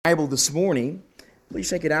Bible this morning, please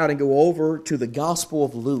check it out and go over to the Gospel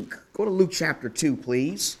of Luke. Go to Luke chapter 2,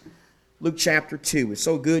 please. Luke chapter 2. It's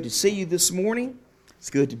so good to see you this morning. It's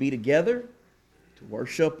good to be together, to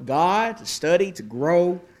worship God, to study, to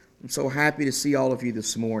grow. I'm so happy to see all of you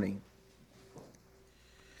this morning.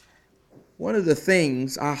 One of the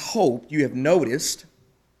things I hope you have noticed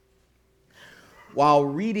while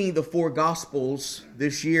reading the four Gospels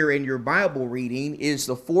this year in your Bible reading is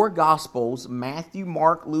the four Gospels, Matthew,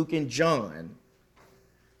 Mark, Luke, and John,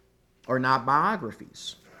 are not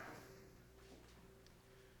biographies.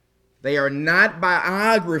 They are not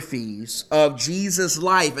biographies of Jesus'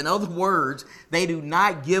 life. In other words, they do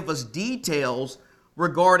not give us details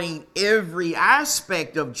regarding every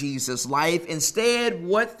aspect of Jesus' life. Instead,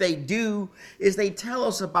 what they do is they tell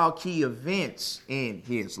us about key events in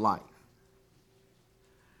his life.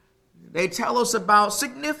 They tell us about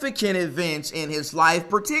significant events in his life,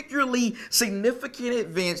 particularly significant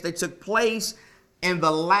events that took place in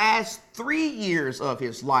the last 3 years of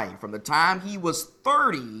his life, from the time he was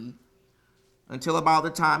 30 until about the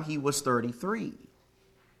time he was 33.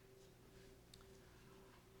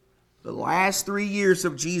 The last 3 years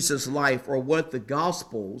of Jesus' life are what the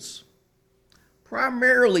Gospels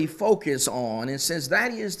primarily focus on. And since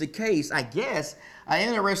that is the case, I guess an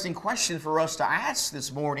interesting question for us to ask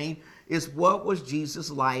this morning is, what was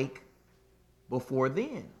Jesus like before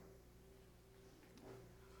then?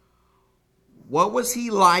 What was he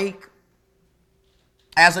like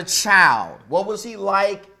as a child? What was he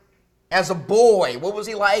like as a boy? What was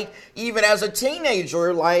he like even as a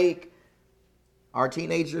teenager, like our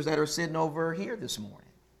teenagers that are sitting over here this morning?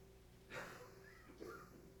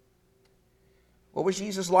 What was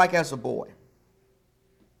Jesus like as a boy?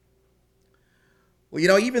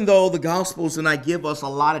 Well, even though the Gospels do not give us a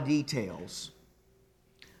lot of details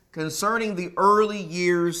concerning the early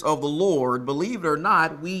years of the Lord, believe it or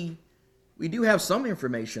not, we do have some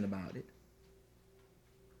information about it.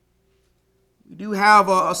 We do have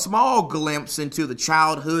a small glimpse into the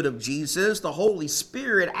childhood of Jesus. The Holy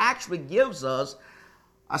Spirit actually gives us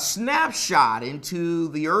a snapshot into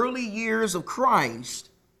the early years of Christ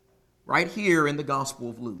right here in the Gospel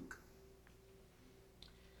of Luke.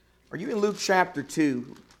 Are you in Luke chapter 2?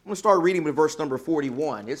 I'm going to start reading with verse number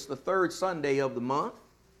 41. It's the third Sunday of the month.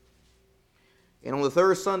 And on the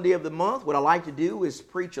third Sunday of the month, what I like to do is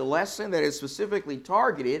preach a lesson that is specifically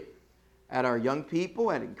targeted at our young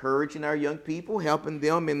people, at encouraging our young people, helping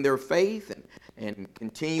them in their faith and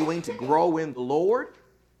continuing to grow in the Lord.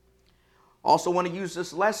 Also want to use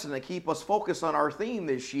this lesson to keep us focused on our theme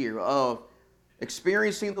this year of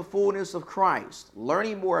experiencing the fullness of Christ,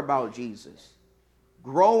 learning more about Jesus,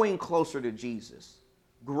 growing closer to Jesus,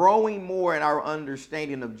 growing more in our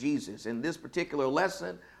understanding of Jesus. In this particular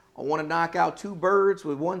lesson, I want to knock out two birds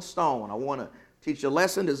with one stone. I want to teach a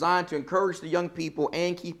lesson designed to encourage the young people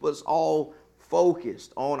and keep us all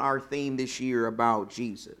focused on our theme this year about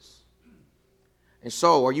Jesus. And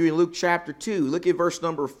so, are you in Luke chapter 2? Look at verse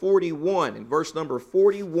number 41. In verse number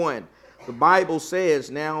 41, the Bible says,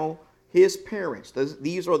 now his parents,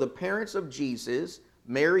 these are the parents of Jesus,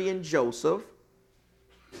 Mary and Joseph,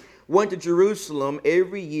 went to Jerusalem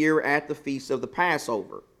every year at the feast of the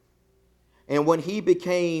Passover. And when he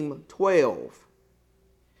became 12,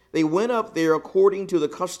 they went up there according to the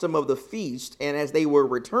custom of the feast. And as they were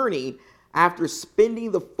returning, after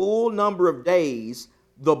spending the full number of days,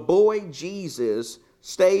 the boy Jesus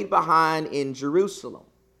stayed behind in Jerusalem.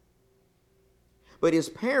 But his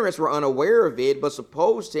parents were unaware of it, but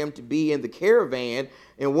supposed him to be in the caravan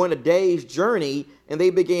and went a day's journey, and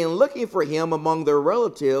they began looking for him among their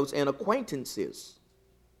relatives and acquaintances.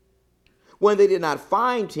 When they did not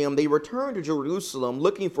find him, they returned to Jerusalem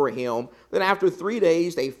looking for him. Then after 3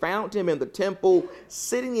 days, they found him in the temple,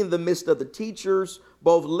 sitting in the midst of the teachers,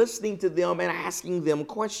 both listening to them and asking them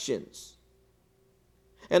questions.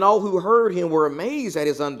 And all who heard him were amazed at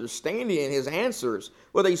his understanding and his answers.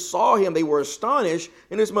 When they saw him, they were astonished.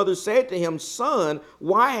 And his mother said to him, Son,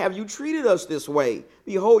 why have you treated us this way?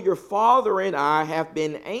 Behold, your father and I have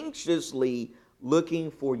been anxiously looking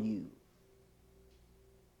for you.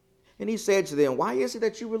 And he said to them, why is it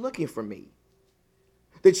that you were looking for me?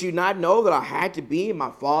 Did you not know that I had to be in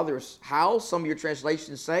my father's house? Some of your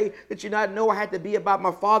translations say, did you not know I had to be about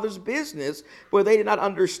my father's business? But they did not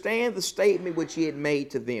understand the statement which he had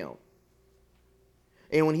made to them.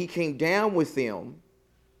 And when he came down with them,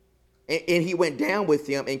 and he went down with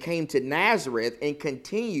them and came to Nazareth and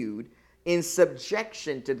continued in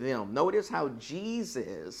subjection to them. Notice how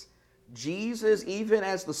Jesus, even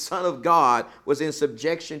as the Son of God, was in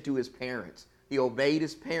subjection to his parents. He obeyed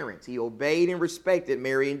his parents. He obeyed and respected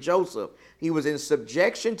Mary and Joseph. He was in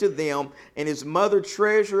subjection to them, and his mother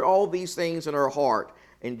treasured all these things in her heart.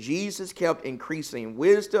 And Jesus kept increasing in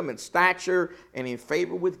wisdom and stature and in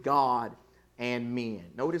favor with God and men.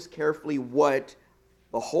 Notice carefully what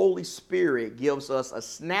the Holy Spirit gives us a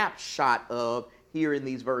snapshot of here in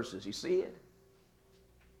these verses. You see it?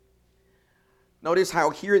 Notice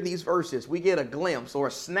how here in these verses we get a glimpse or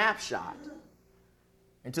a snapshot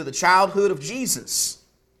into the childhood of Jesus.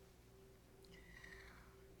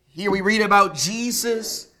 Here we read about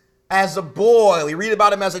Jesus as a boy. We read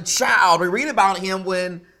about him as a child. We read about him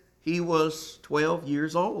when he was 12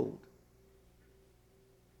 years old.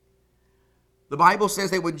 The Bible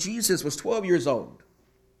says that when Jesus was 12 years old,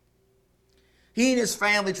 he and his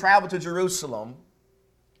family traveled to Jerusalem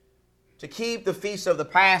to keep the feast of the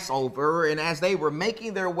Passover. And as they were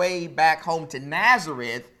making their way back home to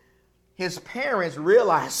Nazareth, his parents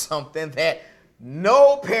realized something that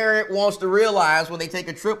no parent wants to realize when they take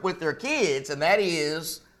a trip with their kids, and that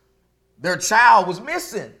is their child was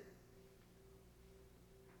missing.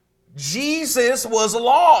 Jesus was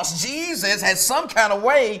lost. Jesus had some kind of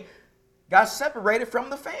way got separated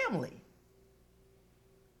from the family.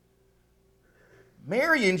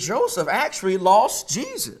 Mary and Joseph actually lost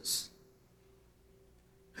Jesus.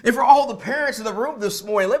 And for all the parents in the room this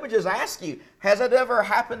morning, let me just ask you, has that ever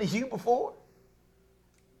happened to you before?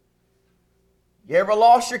 You ever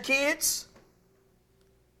lost your kids?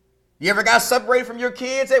 You ever got separated from your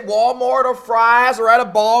kids at Walmart or Fry's or at a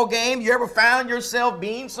ball game? You ever found yourself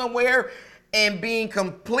being somewhere and being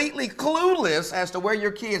completely clueless as to where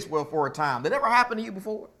your kids were for a time? Did that ever happen to you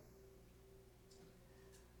before?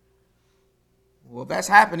 Well, if that's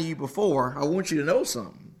happened to you before, I want you to know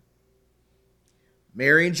something.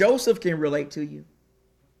 Mary and Joseph can relate to you.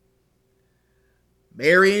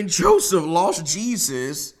 Mary and Joseph lost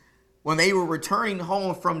Jesus when they were returning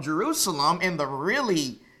home from Jerusalem, and the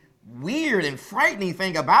really weird and frightening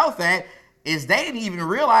thing about that is they didn't even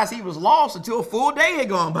realize he was lost until a full day had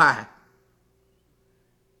gone by.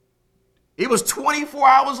 It was 24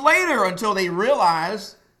 hours later until they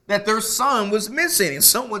realized that their son was missing. And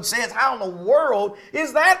someone says, how in the world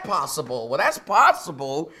is that possible? Well, that's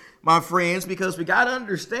possible, my friends, because we got to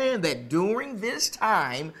understand that during this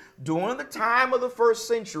time, during the time of the first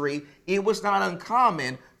century, it was not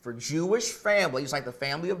uncommon for Jewish families, like the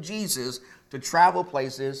family of Jesus, to travel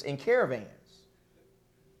places in caravans.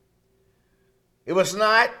 It was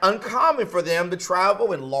not uncommon for them to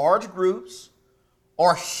travel in large groups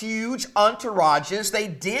or huge entourages. They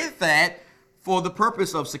did that for the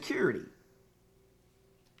purpose of security.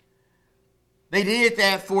 They did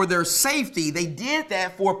that for their safety. They did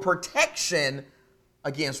that for protection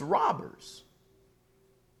against robbers.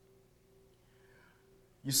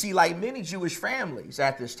 You see, like many Jewish families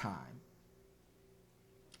at this time,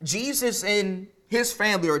 Jesus and his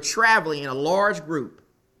family are traveling in a large group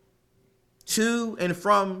to and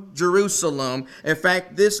from Jerusalem. In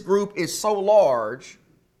fact, this group is so large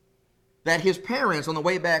that his parents, on the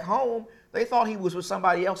way back home, they thought he was with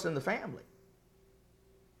somebody else in the family.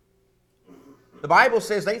 The Bible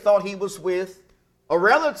says they thought he was with a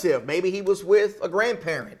relative. Maybe he was with a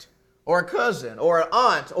grandparent or a cousin or an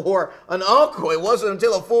aunt or an uncle. It wasn't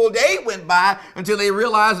until a full day went by until they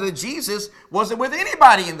realized that Jesus wasn't with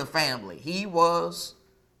anybody in the family. He was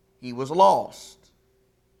lost.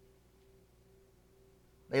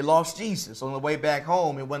 They lost Jesus on the way back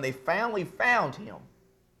home, and when they finally found him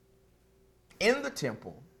in the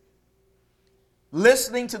temple,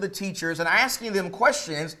 listening to the teachers and asking them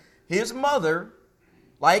questions, his mother,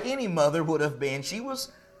 like any mother would have been,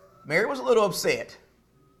 Mary was a little upset.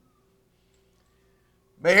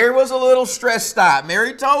 Mary was a little stressed out.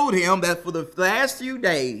 Mary told him that for the last few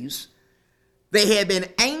days, they had been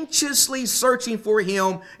anxiously searching for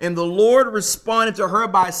him, and the Lord responded to her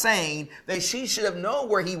by saying that she should have known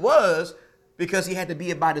where he was because he had to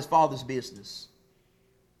be about his Father's business.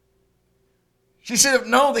 She should have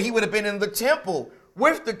known that he would have been in the temple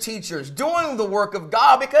with the teachers, doing the work of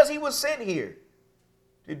God, because he was sent here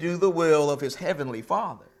to do the will of his heavenly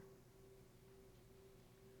Father.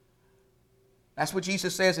 That's what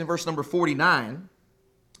Jesus says in verse number 49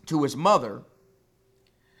 to his mother.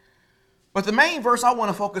 But the main verse I want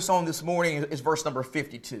to focus on this morning is verse number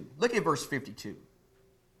 52. Look at verse 52.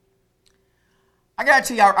 I got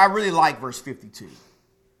to tell you, I really like verse 52.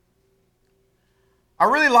 I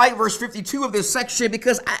really like verse 52 of this section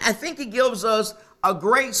because I think it gives us a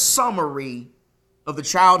great summary of the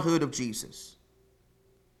childhood of Jesus.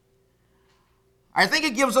 I think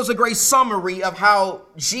it gives us a great summary of how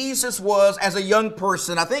Jesus was as a young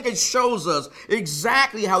person. I think it shows us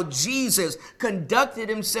exactly how Jesus conducted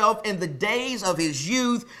himself in the days of his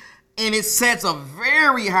youth, and it sets a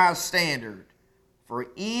very high standard for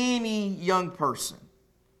any young person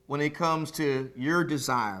when it comes to your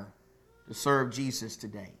desire to serve Jesus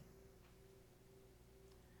today.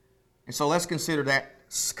 And so let's consider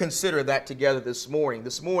that together this morning.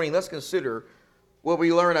 This morning, let's consider what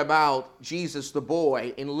we learn about Jesus the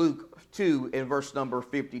boy in Luke 2 in verse number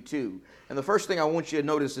 52. And the first thing I want you to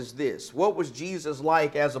notice is this. What was Jesus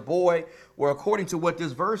like as a boy? Well, according to what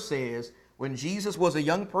this verse says, when Jesus was a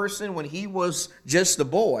young person, when he was just a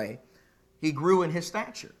boy, he grew in his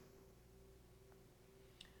stature.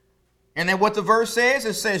 And then what the verse says,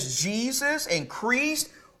 it says Jesus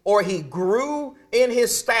increased, or he grew in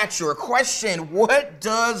his stature. Question, what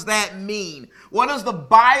does that mean? What does the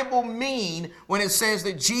Bible mean when it says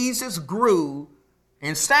that Jesus grew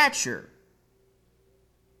in stature?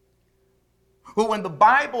 Well, when the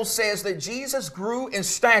Bible says that Jesus grew in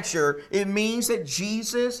stature, it means that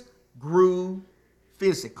Jesus grew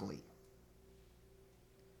physically.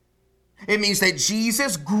 It means that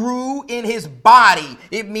Jesus grew in his body.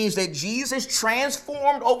 It means that Jesus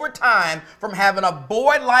transformed over time from having a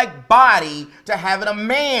boy-like body to having a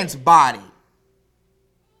man's body.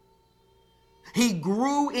 He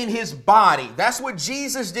grew in his body. That's what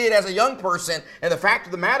Jesus did as a young person. And the fact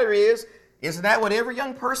of the matter is, isn't that what every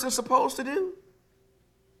young person is supposed to do?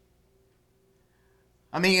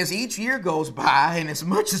 I mean, as each year goes by, and as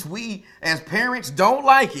much as we as parents don't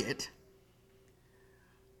like it,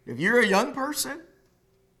 if you're a young person,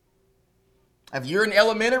 if you're in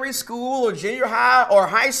elementary school or junior high or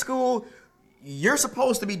high school, you're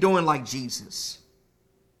supposed to be doing like Jesus.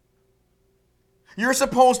 You're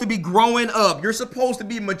supposed to be growing up. You're supposed to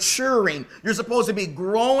be maturing. You're supposed to be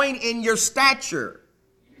growing in your stature.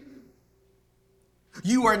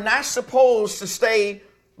 You are not supposed to stay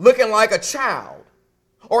looking like a child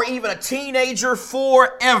or even a teenager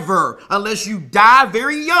forever. Unless you die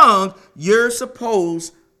very young, you're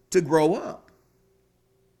supposed to grow up.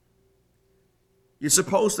 You're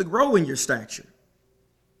supposed to grow in your stature.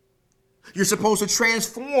 You're supposed to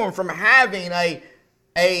transform from having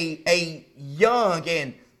a young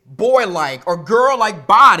and boy-like or girl-like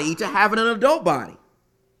body to having an adult body.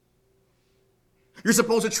 You're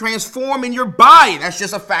supposed to transform in your body. That's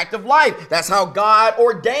just a fact of life. That's how God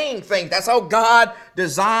ordained things. That's how God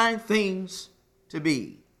designed things to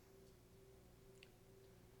be.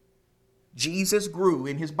 Jesus grew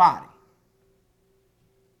in his body.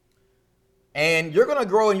 And you're going to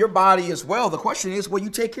grow in your body as well. The question is, will you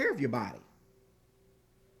take care of your body?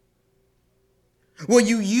 Will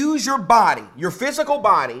you use your body, your physical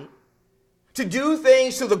body, to do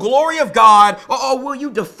things to the glory of God, or will you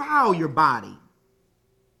defile your body?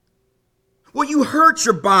 Will you hurt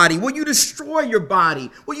your body? Will you destroy your body?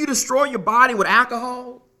 Will you destroy your body with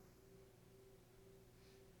alcohol?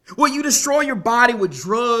 Will you destroy your body with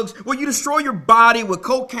drugs? Will you destroy your body with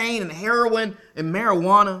cocaine and heroin and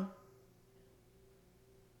marijuana?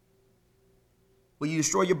 Will you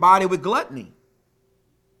destroy your body with gluttony?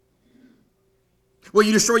 Will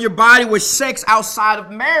you destroy your body with sex outside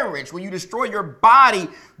of marriage? Will you destroy your body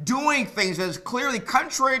doing things that is clearly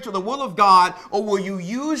contrary to the will of God? Or will you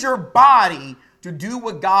use your body to do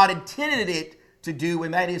what God intended it to do,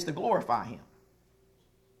 and that is to glorify him?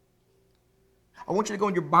 I want you to go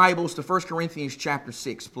in your Bibles to 1 Corinthians chapter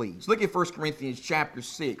 6, please. Look at 1 Corinthians chapter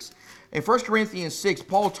 6. In 1 Corinthians 6,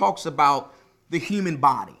 Paul talks about the human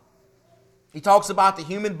body. He talks about the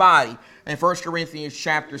human body in 1 Corinthians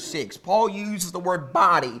chapter 6. Paul uses the word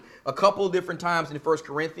body a couple of different times in 1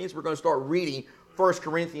 Corinthians. We're going to start reading 1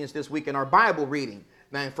 Corinthians this week in our Bible reading.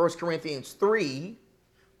 Now in 1 Corinthians 3,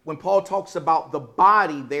 when Paul talks about the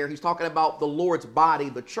body there, he's talking about the Lord's body,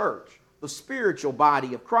 the church, the spiritual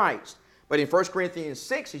body of Christ. But in 1 Corinthians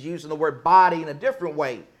 6, he's using the word body in a different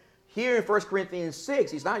way. Here in 1 Corinthians 6,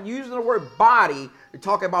 he's not using the word body to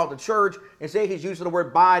talk about the church. Instead, he's using the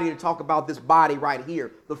word body to talk about this body right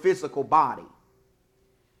here, the physical body.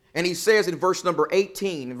 And he says in verse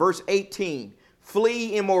 18,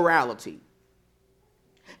 flee immorality.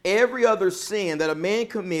 Every other sin that a man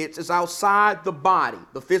commits is outside the body,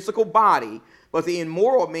 the physical body, but the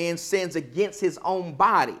immoral man sins against his own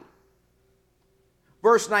body.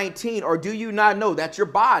 Verse 19, or do you not know that your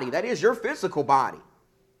body, that is your physical body,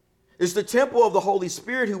 is the temple of the Holy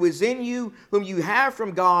Spirit who is in you, whom you have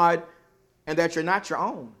from God, and that you're not your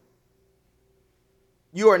own?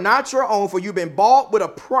 You are not your own, for you've been bought with a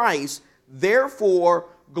price. Therefore,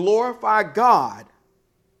 glorify God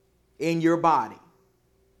in your body.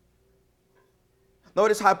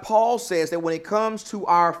 Notice how Paul says that when it comes to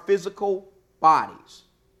our physical bodies,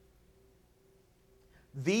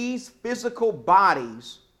 these physical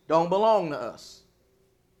bodies don't belong to us.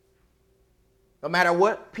 No matter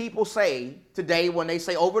what people say today, when they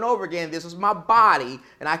say over and over again, this is my body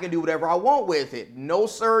and I can do whatever I want with it. No,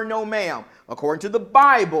 sir, no, ma'am. According to the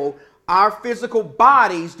Bible, our physical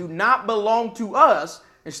bodies do not belong to us.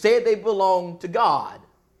 Instead, they belong to God.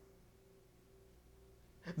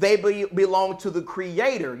 They belong to the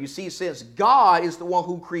Creator. You see, since God is the one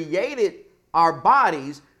who created our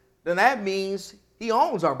bodies, then that means He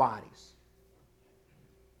owns our bodies.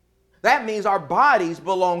 That means our bodies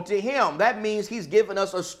belong to Him. That means He's given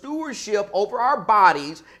us a stewardship over our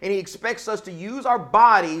bodies, and He expects us to use our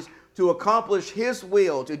bodies to accomplish His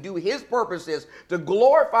will, to do His purposes, to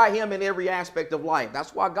glorify Him in every aspect of life.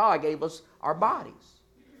 That's why God gave us our bodies.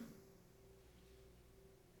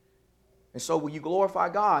 And so will you glorify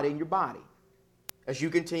God in your body as you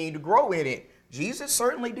continue to grow in it? Jesus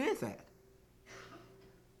certainly did that.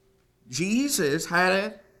 Jesus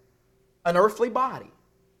had an earthly body.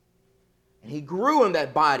 And He grew in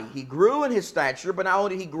that body. He grew in His stature, but not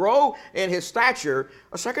only did He grow in His stature,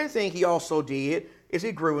 a second thing He also did is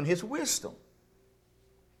He grew in His wisdom.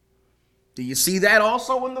 Do you see that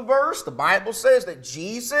also in the verse? The Bible says that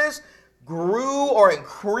Jesus grew or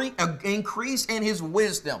increased in His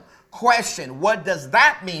wisdom. Question, what does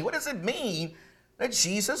that mean? What does it mean that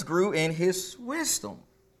Jesus grew in His wisdom?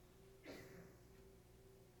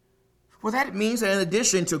 Well, that means that in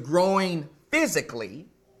addition to growing physically,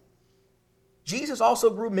 Jesus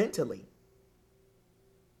also grew mentally.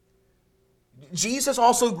 Jesus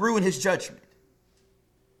also grew in His judgment.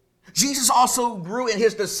 Jesus also grew in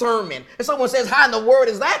His discernment. And someone says, how in the world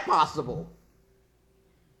is that possible?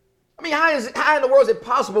 I mean, how in the world is it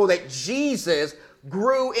possible that Jesus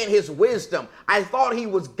grew in His wisdom? I thought He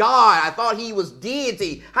was God. I thought He was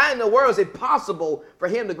deity. How in the world is it possible for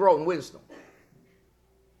Him to grow in wisdom?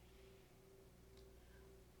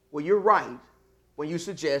 Well, you're right when you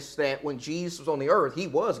suggest that when Jesus was on the earth, He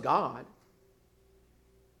was God.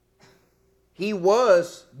 He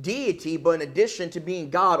was deity, but in addition to being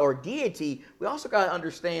God or deity, we also got to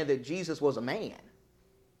understand that Jesus was a man,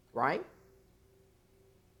 right?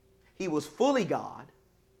 He was fully God,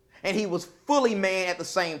 and He was fully man at the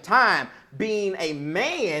same time. Being a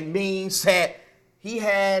man means that He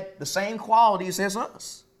had the same qualities as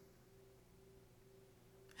us.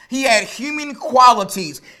 He had human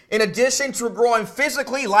qualities. In addition to growing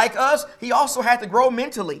physically like us, He also had to grow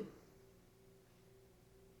mentally.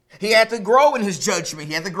 He had to grow in His judgment.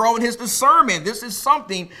 He had to grow in His discernment. This is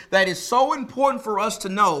something that is so important for us to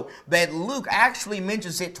know that Luke actually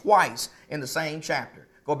mentions it twice in the same chapter.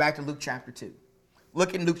 Go back to Luke chapter 2.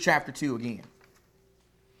 Look in Luke chapter 2 again.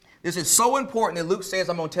 This is so important that Luke says,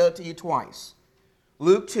 I'm going to tell it to you twice.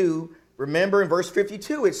 Luke 2, remember in verse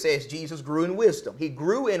 52, it says Jesus grew in wisdom. He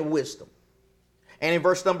grew in wisdom. And in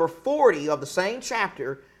verse number 40 of the same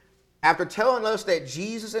chapter, after telling us that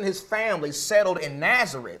Jesus and His family settled in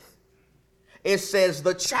Nazareth, it says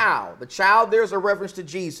the child. The child, there's a reference to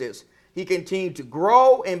Jesus. He continued to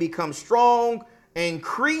grow and become strong,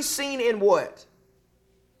 increasing in what?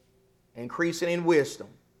 Increasing in wisdom.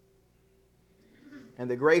 And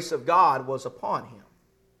the grace of God was upon Him.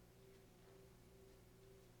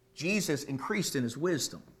 Jesus increased in His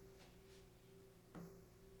wisdom.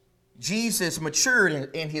 Jesus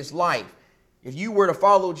matured in His life. If you were to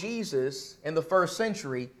follow Jesus in the first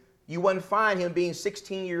century, you wouldn't find Him being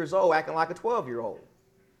 16 years old acting like a 12-year-old.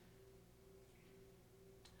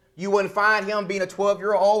 You wouldn't find Him being a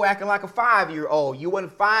 12-year-old acting like a 5-year-old. You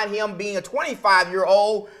wouldn't find Him being a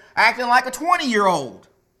 25-year-old acting like a 20-year-old.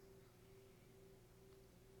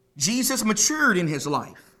 Jesus matured in His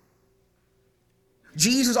life.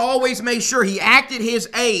 Jesus always made sure He acted His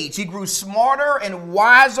age. He grew smarter and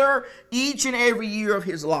wiser each and every year of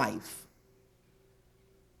His life.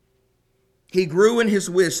 He grew in His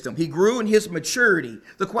wisdom. He grew in His maturity.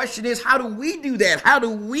 The question is, how do we do that? How do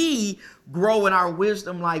we grow in our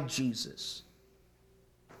wisdom like Jesus?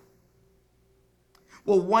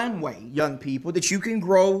 Well, one way, young people, that you can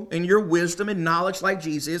grow in your wisdom and knowledge like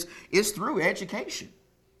Jesus is through education.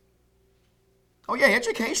 Oh yeah,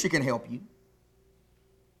 education can help you.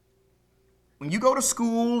 When you go to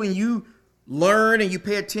school and you learn and you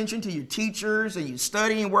pay attention to your teachers and you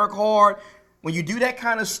study and work hard, when you do that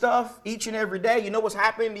kind of stuff each and every day, you know what's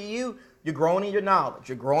happening to you? You're growing in your knowledge.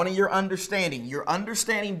 You're growing in your understanding. You're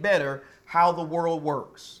understanding better how the world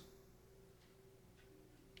works.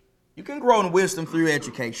 You can grow in wisdom through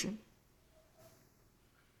education.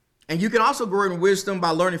 And you can also grow in wisdom by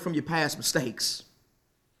learning from your past mistakes.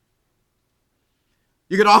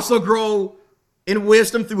 You can also grow in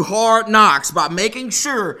wisdom through hard knocks by making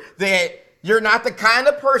sure that you're not the kind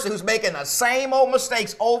of person who's making the same old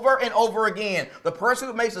mistakes over and over again. The person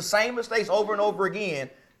who makes the same mistakes over and over again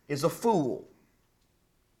is a fool.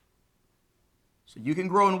 So you can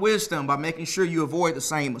grow in wisdom by making sure you avoid the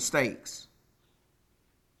same mistakes.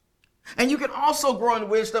 And you can also grow in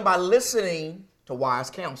wisdom by listening to wise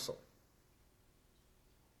counsel.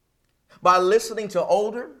 By listening to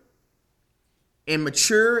older and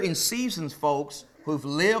mature and seasoned folks who've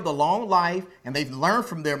lived a long life and they've learned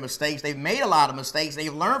from their mistakes. They've made a lot of mistakes.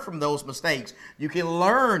 They've learned from those mistakes. You can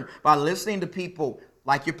learn by listening to people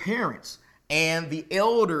like your parents and the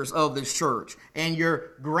elders of this church and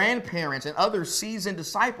your grandparents and other seasoned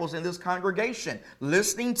disciples in this congregation.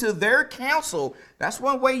 Listening to their counsel, that's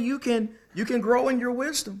one way you can grow in your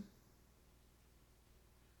wisdom.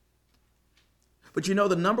 But you know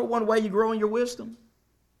the number one way you grow in your wisdom?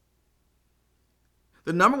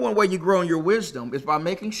 The number one way you grow in your wisdom is by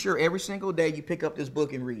making sure every single day you pick up this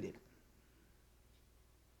book and read it.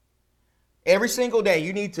 Every single day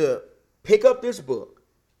you need to pick up this book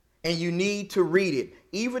and you need to read it.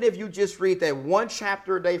 Even if you just read that one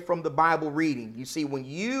chapter a day from the Bible reading. You see, when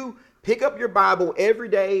you pick up your Bible every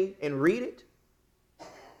day and read it,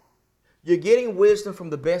 you're getting wisdom from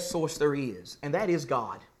the best source there is, and that is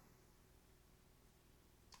God.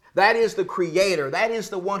 That is the Creator. That is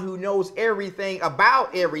the one who knows everything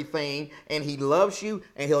about everything, and He loves you,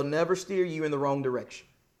 and He'll never steer you in the wrong direction.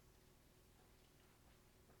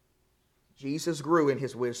 Jesus grew in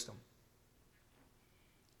His wisdom.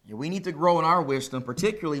 And we need to grow in our wisdom,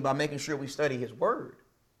 particularly by making sure we study His Word.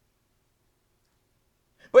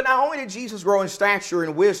 But not only did Jesus grow in stature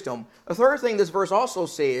and wisdom, a third thing this verse also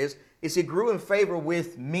says is He grew in favor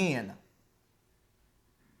with men.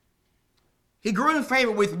 He grew in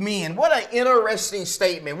favor with men. What an interesting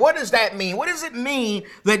statement. What does that mean? What does it mean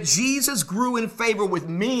that Jesus grew in favor with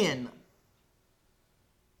men?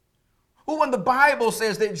 Well, when the Bible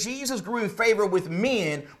says that Jesus grew in favor with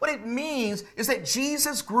men, what it means is that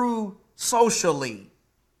Jesus grew socially.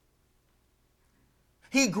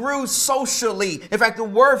 He grew socially. In fact, the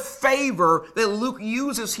word favor that Luke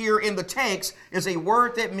uses here in the text is a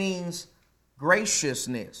word that means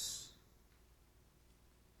graciousness.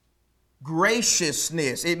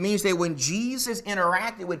 Graciousness. It means that when Jesus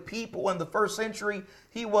interacted with people in the first century,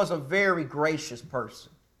 He was a very gracious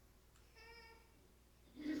person.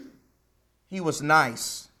 He was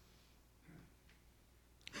nice.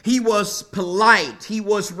 He was polite. He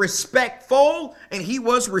was respectful, and He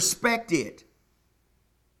was respected.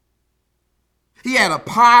 He had a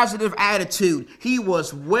positive attitude. He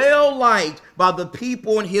was well liked by the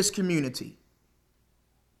people in His community.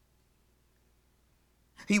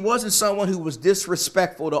 He wasn't someone who was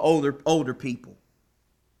disrespectful to older people.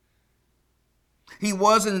 He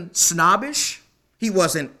wasn't snobbish. He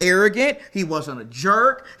wasn't arrogant. He wasn't a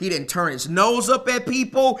jerk. He didn't turn his nose up at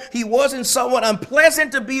people. He wasn't someone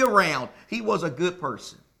unpleasant to be around. He was a good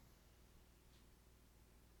person.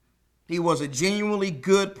 He was a genuinely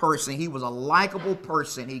good person. He was a likable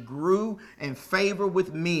person. He grew in favor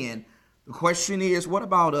with men. The question is, what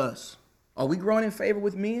about us? Are we growing in favor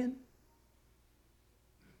with men?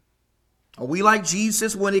 Are we like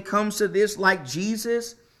Jesus when it comes to this? Like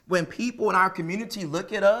Jesus, when people in our community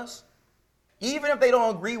look at us, even if they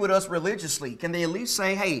don't agree with us religiously, can they at least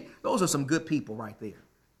say, hey, those are some good people right there?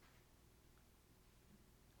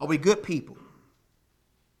 Are we good people?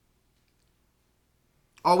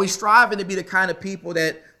 Are we striving to be the kind of people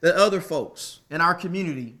that other folks in our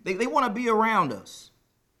community, they want to be around us?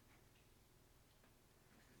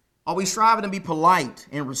 Are we striving to be polite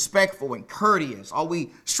and respectful and courteous? Are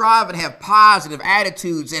we striving to have positive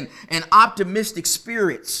attitudes and optimistic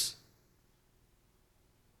spirits?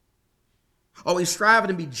 Are we striving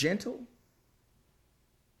to be gentle?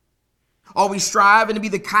 Are we striving to be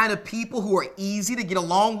the kind of people who are easy to get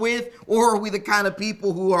along with? Or are we the kind of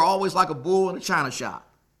people who are always like a bull in a china shop?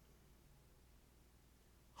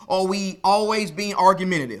 Are we always being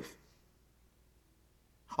argumentative?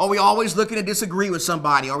 Are we always looking to disagree with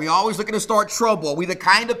somebody? Are we always looking to start trouble? Are we the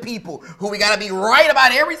kind of people who we got to be right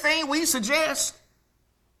about everything we suggest?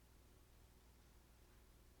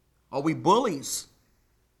 Are we bullies?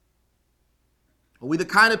 Are we the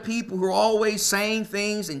kind of people who are always saying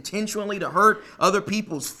things intentionally to hurt other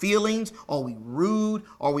people's feelings? Are we rude?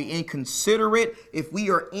 Are we inconsiderate? If we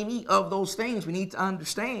are any of those things, we need to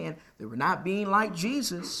understand that we're not being like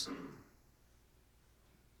Jesus.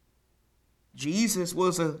 Jesus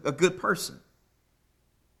was a good person.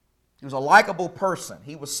 He was a likable person.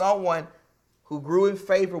 He was someone who grew in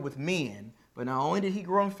favor with men, but not only did he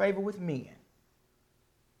grow in favor with men,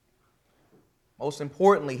 Most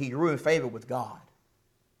importantly, he grew in favor with God.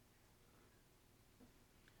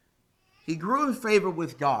 He grew in favor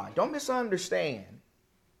with God. Don't misunderstand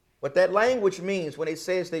what that language means when it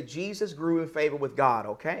says that Jesus grew in favor with God,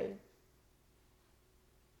 okay?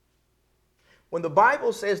 When the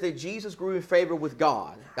Bible says that Jesus grew in favor with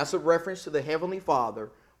God, that's a reference to the Heavenly Father.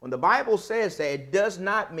 When the Bible says that, it does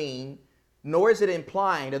not mean, nor is it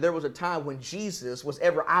implying that there was a time when Jesus was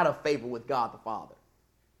ever out of favor with God the Father.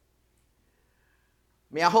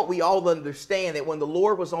 I mean, I hope we all understand that when the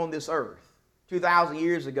Lord was on this earth 2,000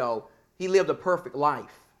 years ago, he lived a perfect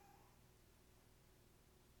life.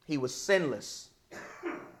 He was sinless.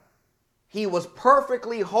 He was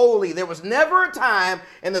perfectly holy. There was never a time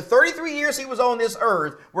in the 33 years he was on this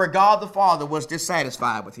earth where God the Father was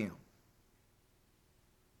dissatisfied with him.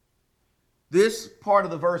 This part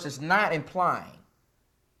of the verse is not implying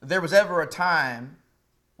that there was ever a time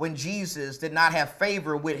when Jesus did not have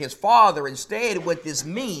favor with his Father. Instead, what this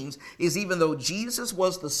means is even though Jesus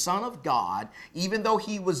was the Son of God, even though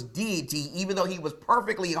he was deity, even though he was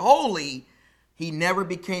perfectly holy, he never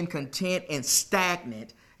became content and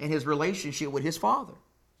stagnant in his relationship with his Father.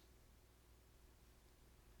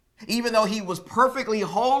 Even though he was perfectly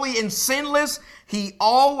holy and sinless, he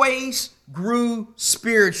always grew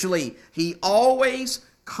spiritually. He always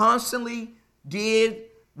constantly did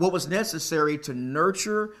what was necessary to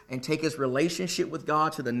nurture and take his relationship with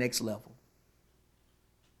God to the next level.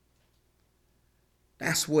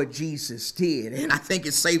 That's what Jesus did. And I think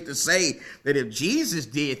it's safe to say that if Jesus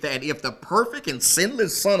did that, if the perfect and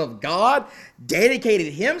sinless Son of God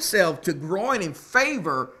dedicated himself to growing in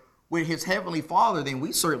favor with his Heavenly Father, then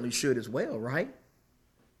we certainly should as well, right?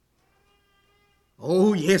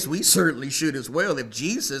 Oh, yes, we certainly should as well. If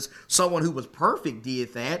Jesus, someone who was perfect,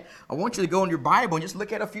 did that, I want you to go in your Bible and just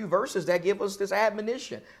look at a few verses that give us this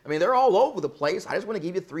admonition. I mean, they're all over the place. I just want to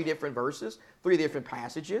give you 3 different verses, 3 different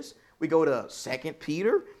passages. We go to 2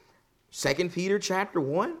 Peter chapter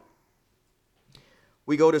 1.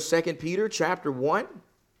 We go to 2 Peter chapter 1.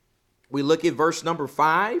 We look at verse number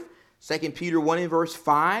 5. 2 Peter 1 and verse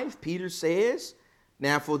 5, Peter says,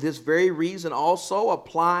 "Now for this very reason also,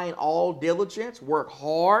 applying all diligence, work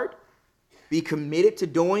hard, be committed to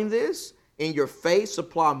doing this. In your faith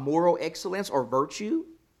supply moral excellence or virtue.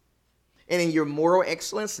 And in your moral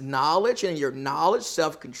excellence, knowledge. And in your knowledge,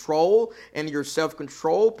 self-control. And in your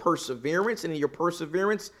self-control, perseverance. And in your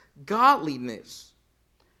perseverance, godliness.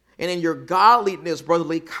 And in your godliness,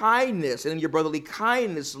 brotherly kindness. And in your brotherly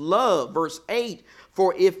kindness, love." Verse 8,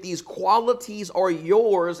 "For if these qualities are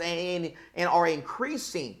yours and are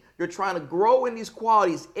increasing," you're trying to grow in these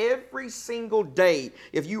qualities every single day.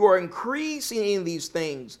 If you are increasing in these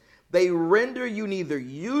things, they render you neither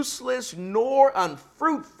useless nor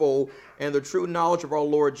unfruitful in the true knowledge of our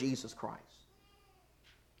Lord Jesus Christ.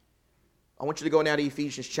 I want you to go now to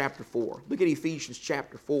Ephesians chapter 4. Look at Ephesians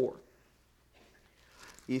chapter 4.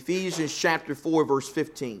 Ephesians chapter 4, verse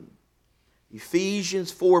 15.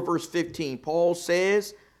 Ephesians 4, verse 15. Paul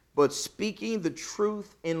says, "But speaking the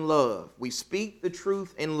truth in love." We speak the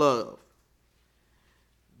truth in love.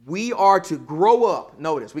 We are to grow up.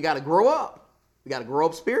 Notice, we got to grow up. We got to grow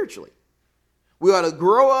up spiritually. We ought to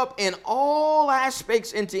grow up in all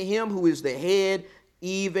aspects into him who is the head,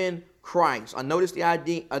 even Christ. I notice the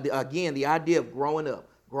idea, again, the idea of growing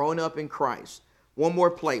up in Christ. One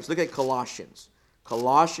more place. Look at Colossians.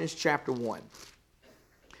 Colossians chapter 1.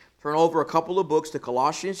 Turn over a couple of books to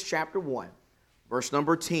Colossians chapter 1, verse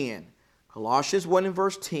number 10. Colossians 1 and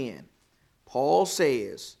verse 10. Paul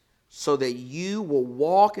says, "So that you will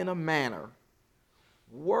walk in a manner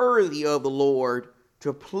worthy of the Lord,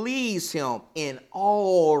 to please him in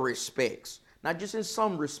all respects." Not just in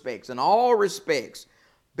some respects, in all respects,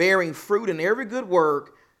 bearing fruit in every good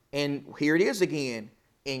work. And here it is again,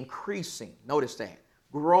 increasing. Notice that.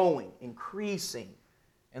 Growing, increasing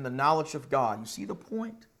in the knowledge of God. You see the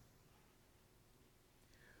point?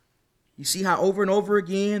 You see how over and over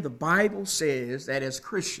again the Bible says that as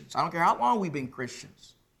Christians, I don't care how long we've been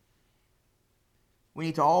Christians, we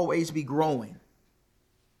need to always be growing.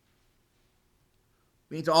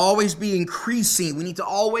 We need to always be increasing. We need to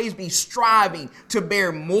always be striving to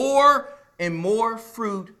bear more and more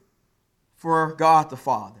fruit for God the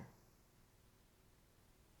Father.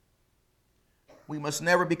 We must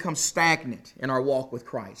never become stagnant in our walk with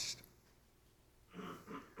Christ.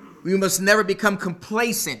 We must never become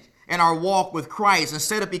complacent in our walk with Christ.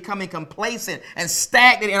 Instead of becoming complacent and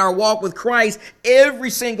stagnant in our walk with Christ, every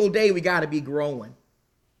single day we got to be growing.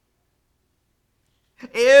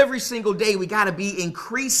 Every single day we got to be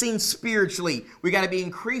increasing spiritually. We got to be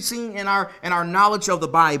increasing in our knowledge of the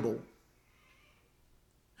Bible.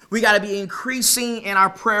 We got to be increasing in our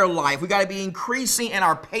prayer life. We got to be increasing in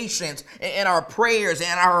our patience, in our prayers,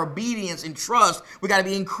 and our obedience and trust. We got to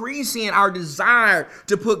be increasing in our desire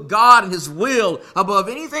to put God and his will above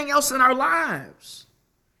anything else in our lives.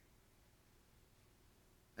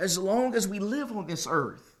 As long as we live on this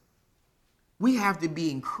earth, we have to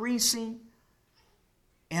be increasing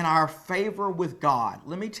in our favor with God.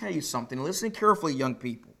 Let me tell you something. Listen carefully, young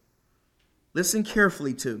people. Listen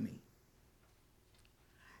carefully to me.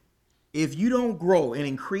 If you don't grow and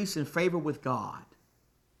increase in favor with God,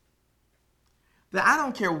 then I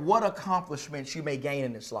don't care what accomplishments you may gain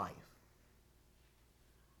in this life.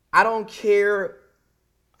 I don't care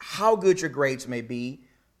how good your grades may be,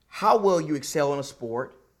 how well you excel in a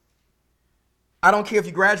sport. I don't care if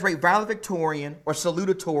you graduate valedictorian or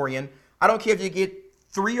salutatorian. I don't care if you get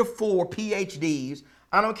 3 or 4 PhDs.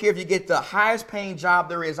 I don't care if you get the highest paying job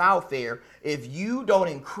there is out there. If you don't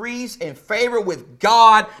increase in favor with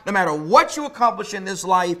God, no matter what you accomplish in this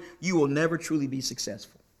life, you will never truly be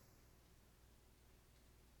successful.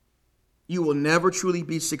 You will never truly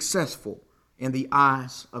be successful in the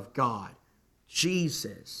eyes of God.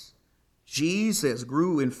 Jesus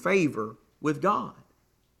grew in favor with God.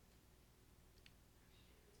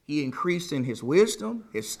 He increased in his wisdom,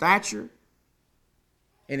 his stature,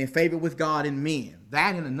 and in favor with God and men.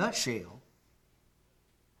 That, in a nutshell,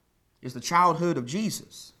 is the childhood of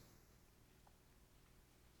Jesus.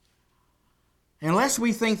 Unless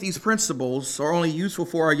we think these principles are only useful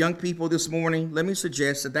for our young people this morning, let me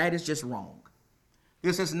suggest that that is just wrong.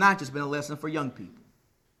 This has not just been a lesson for young people.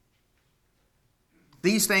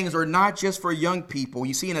 These things are not just for young people.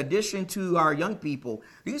 You see, in addition to our young people,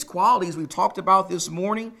 these qualities we've talked about this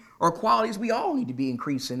morning are qualities we all need to be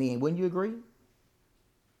increasing in. Wouldn't you agree?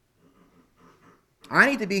 I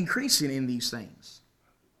need to be increasing in these things.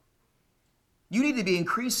 You need to be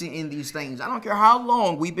increasing in these things. I don't care how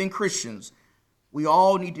long we've been Christians. We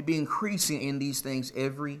all need to be increasing in these things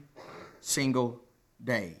every single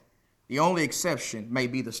day. The only exception may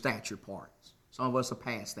be the stature parts. Some of us are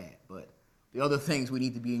past that, but the other things we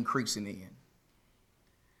need to be increasing in.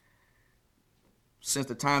 Since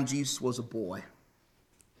the time Jesus was a boy,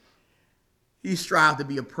 he strived to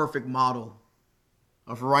be a perfect model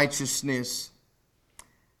of righteousness.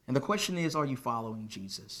 And the question is, are you following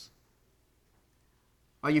Jesus?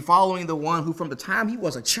 Are you following the one who from the time he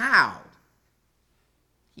was a child,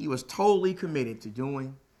 he was totally committed to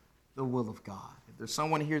doing the will of God? If there's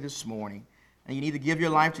someone here this morning and you need to give your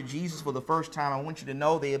life to Jesus for the first time, I want you to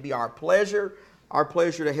know that it'll be our pleasure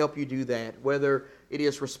to help you do that. Whether it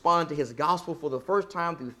is respond to his gospel for the first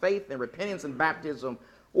time through faith and repentance and baptism,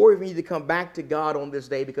 or if you need to come back to God on this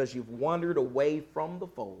day because you've wandered away from the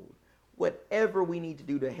fold. Whatever we need to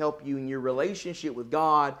do to help you in your relationship with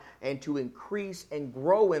God and to increase and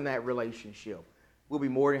grow in that relationship, we'll be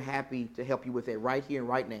more than happy to help you with it right here and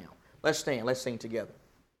right now. Let's stand. Let's sing together.